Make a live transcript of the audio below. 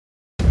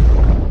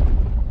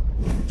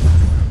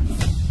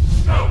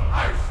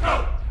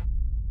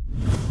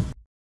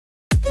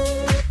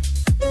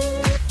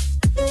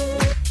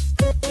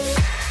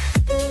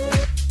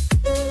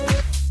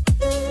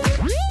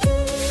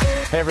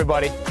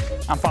everybody,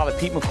 I'm Father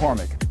Pete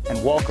McCormick,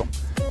 and welcome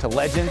to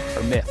Legend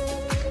or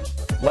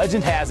Myth.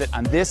 Legend has it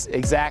on this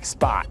exact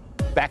spot,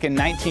 back in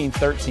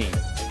 1913,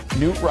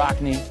 Knute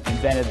Rockne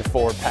invented the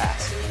forward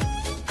pass.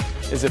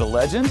 Is it a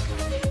legend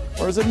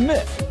or is it a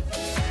myth?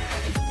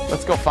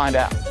 Let's go find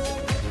out.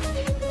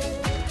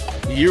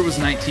 The year was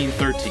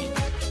 1913.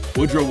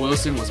 Woodrow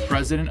Wilson was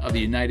President of the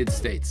United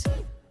States.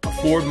 A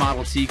Ford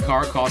Model T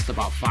car cost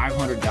about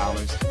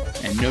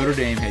 $500, and Notre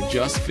Dame had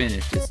just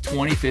finished its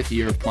 25th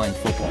year of playing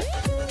football.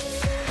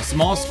 A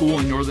small school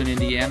in northern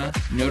Indiana,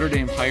 Notre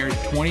Dame hired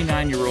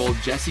 29-year-old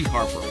Jesse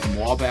Harper from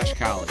Wabash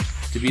College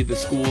to be the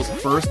school's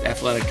first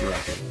athletic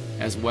director,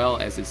 as well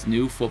as its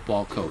new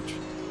football coach.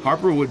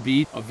 Harper would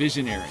be a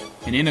visionary,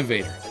 an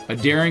innovator, a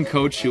daring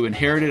coach who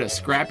inherited a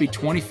scrappy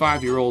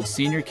 25-year-old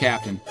senior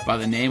captain by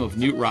the name of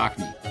Knute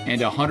Rockne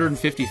and a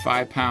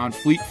 155-pound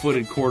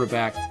fleet-footed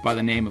quarterback by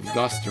the name of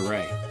Gus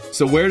DeRay.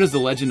 So where does the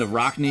legend of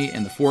Rockne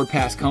and the forward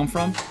pass come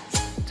from?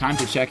 Time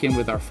to check in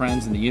with our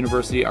friends in the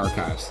university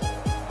archives.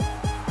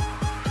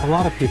 A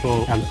lot of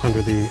people have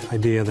under the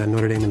idea that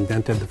Notre Dame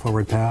invented the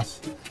forward pass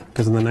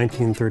because in the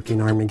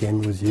 1913 Army game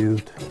it was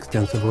used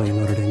extensively and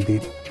Notre Dame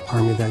beat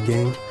Army that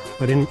game.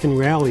 But in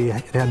reality,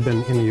 it had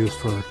been in use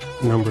for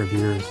a number of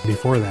years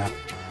before that.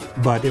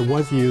 But it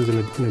was used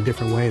in a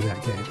different way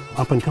that game.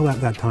 Up until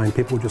that time,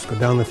 people would just go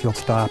down the field,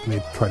 stop, and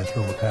they'd try to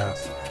throw a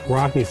pass.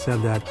 Rockne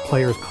said that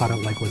players caught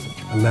it like it was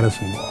a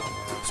medicine ball.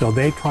 So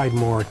they tried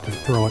more to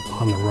throw it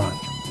on the run.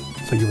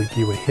 So you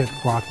would hit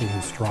Rockne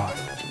in stride.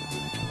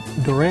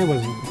 DeRay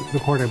was the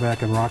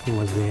quarterback and Rockne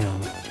was the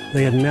end.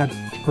 They had met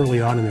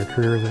early on in their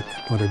careers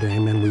at Notre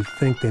Dame, and we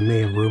think they may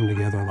have roomed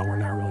together, although we're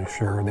not really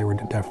sure. They were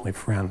definitely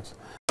friends.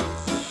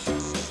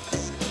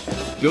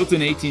 Built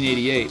in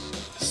 1888,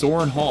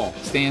 Soren Hall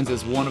stands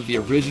as one of the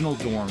original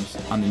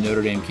dorms on the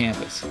Notre Dame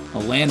campus, a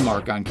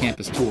landmark on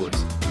campus tours.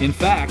 In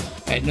fact,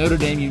 at Notre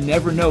Dame you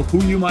never know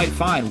who you might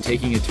find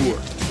taking a tour.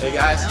 Hey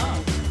guys,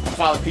 I'm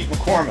Father Pete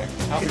McCormick.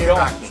 How's it going?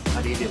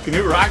 How do you do?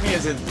 Knute Rockne,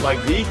 is it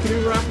like the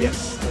Knute Rockne?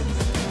 Yes.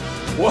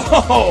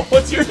 Whoa,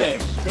 what's your name?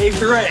 Dave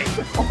DeRay,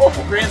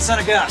 grandson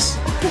of Gus.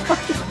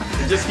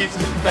 It just keeps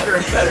getting better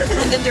and better.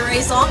 Linda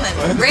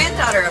DeRay-Zolman,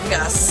 granddaughter of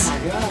Gus. Oh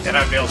my God. And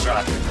I'm Dale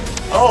Rockne.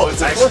 Oh,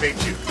 it's Nice to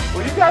meet you.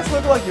 Well, you guys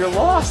look like you're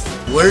lost.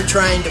 We're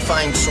trying to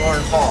find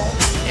Soren Hall,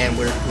 and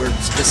we're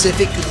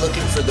specifically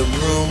looking for the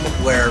room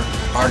where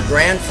our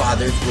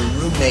grandfathers were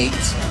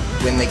roommates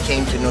when they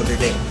came to Notre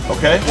Dame.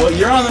 Okay. Well,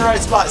 you're on the right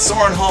spot.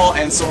 Soren Hall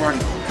and Soren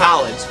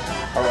College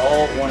are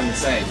all one and the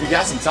same. If you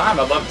got some time,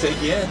 I'd love to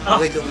take you in.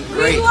 Oh, it'll be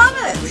great. We love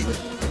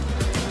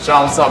it.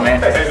 Sean, what's up,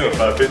 man? Hey, how you doing,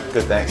 Father Pete?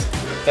 Good, thanks.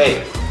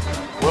 Hey,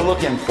 we're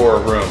looking for a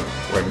room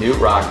where Knute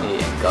Rockne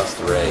and Gus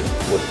DeRay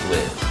would have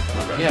lived.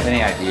 Do you have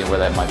any idea where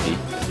that might be?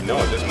 You know,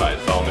 just might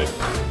follow me.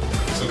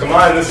 So come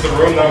on, this is the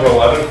room number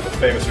 11, the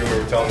famous room we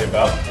were telling you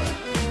about.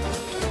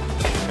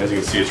 As you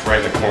can see, it's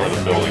right in the corner of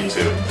the building,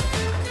 too.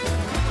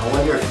 I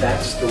wonder if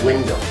that's the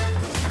window.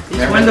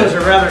 These windows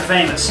are rather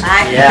famous.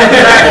 Famous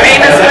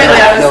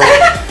windows.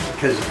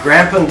 Because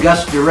Grandpa and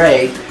Gus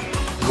DeRay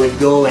would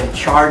go and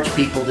charge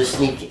people to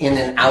sneak in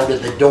and out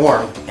of the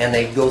dorm, and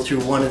they'd go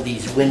through one of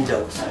these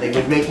windows. They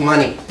would make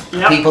money.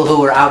 Yep. People who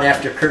were out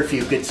after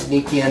curfew could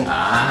sneak in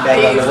back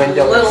on the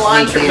window. Little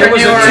and sneak in. It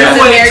was a entrepreneurs in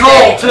two-way their toll,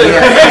 day. too. Yeah.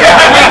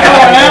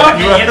 Going out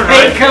and you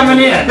paid coming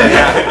in.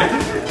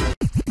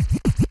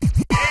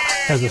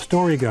 As the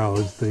story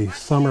goes, the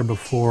summer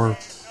before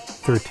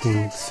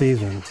 13th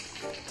season,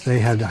 they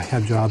had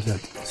jobs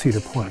at Cedar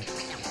Point,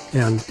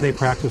 and they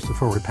practiced the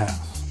forward pass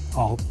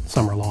all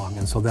summer long,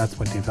 and so that's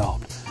what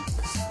developed.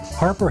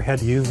 Harper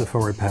had used the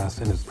forward pass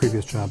in his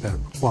previous job at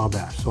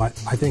Wabash, so I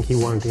think he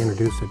wanted to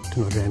introduce it to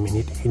Notre Dame,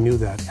 and he knew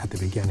that at the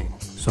beginning.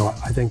 So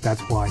I think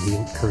that's why he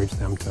encouraged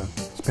them to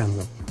spend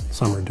the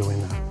summer doing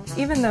that.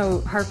 Even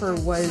though Harper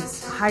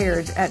was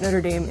hired at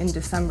Notre Dame in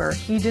December,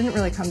 he didn't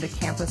really come to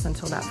campus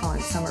until that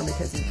following summer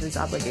because of his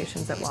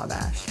obligations at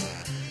Wabash.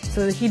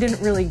 So he didn't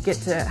really get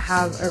to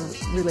have a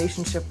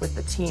relationship with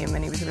the team,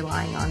 and he was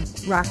relying on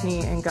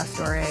Rockne and Gus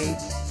DeRay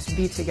to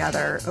be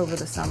together over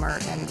the summer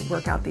and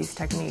work out these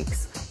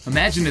techniques.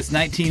 Imagine it's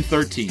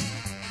 1913.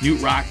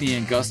 Knute Rockne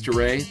and Gus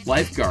DeRay,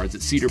 lifeguards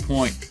at Cedar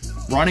Point,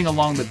 running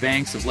along the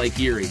banks of Lake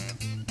Erie,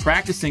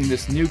 practicing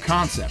this new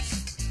concept,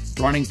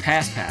 running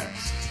pass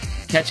patterns,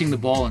 catching the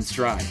ball in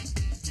stride.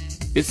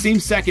 It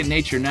seems second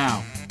nature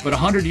now, but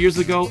 100 years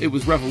ago it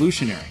was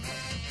revolutionary.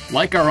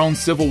 Like our own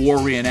Civil War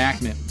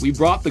reenactment, we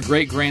brought the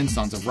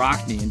great-grandsons of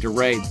Rockne and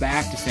DeRay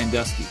back to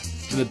Sandusky,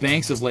 to the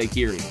banks of Lake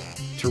Erie,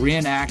 to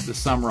reenact the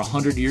summer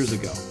 100 years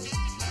ago,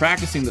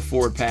 practicing the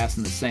forward pass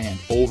in the sand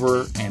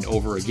over and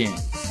over again.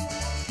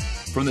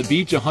 From the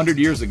beach 100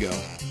 years ago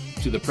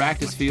to the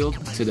practice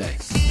field today.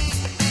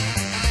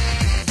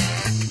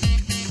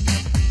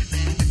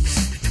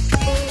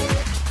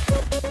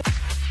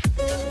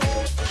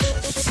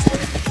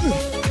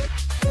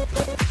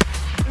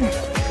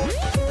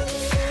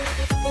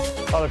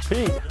 Father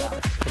Pete,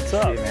 what's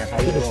up?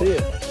 Good to see you.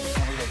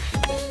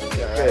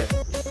 Good.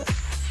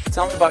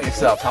 Tell me about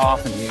yourself. How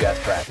often do you guys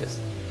practice?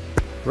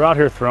 We're out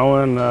here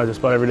throwing just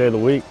about every day of the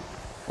week.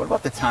 What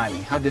about the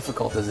timing? How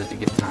difficult is it to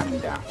get timing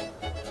down?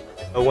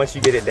 Once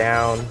you get it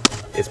down,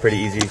 it's pretty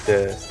easy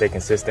to stay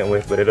consistent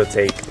with, but it'll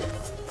take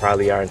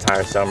probably our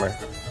entire summer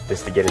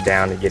just to get it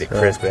down and get it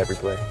crisp every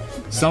play.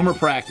 Summer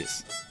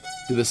practice.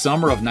 Did the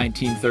summer of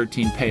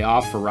 1913 pay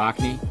off for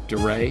Rockne,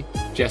 DeRay,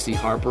 Jesse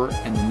Harper,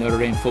 and the Notre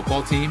Dame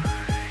football team?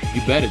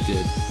 You bet it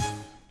did.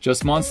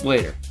 Just months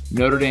later,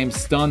 Notre Dame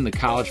stunned the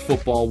college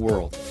football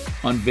world,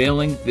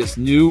 unveiling this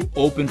new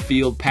open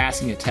field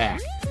passing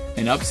attack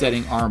and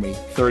upsetting Army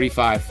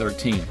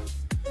 35-13.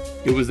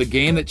 It was the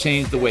game that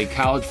changed the way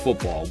college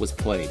football was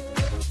played.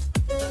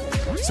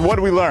 So what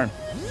did we learn?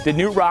 Did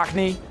Knute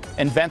Rockne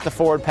invent the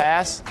forward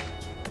pass?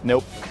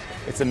 Nope,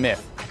 it's a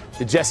myth.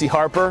 Did Jesse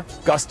Harper,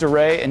 Gus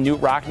DeRay, and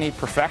Knute Rockne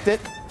perfect it?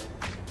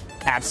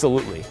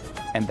 Absolutely,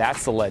 and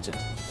that's the legend.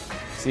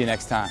 See you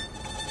next time.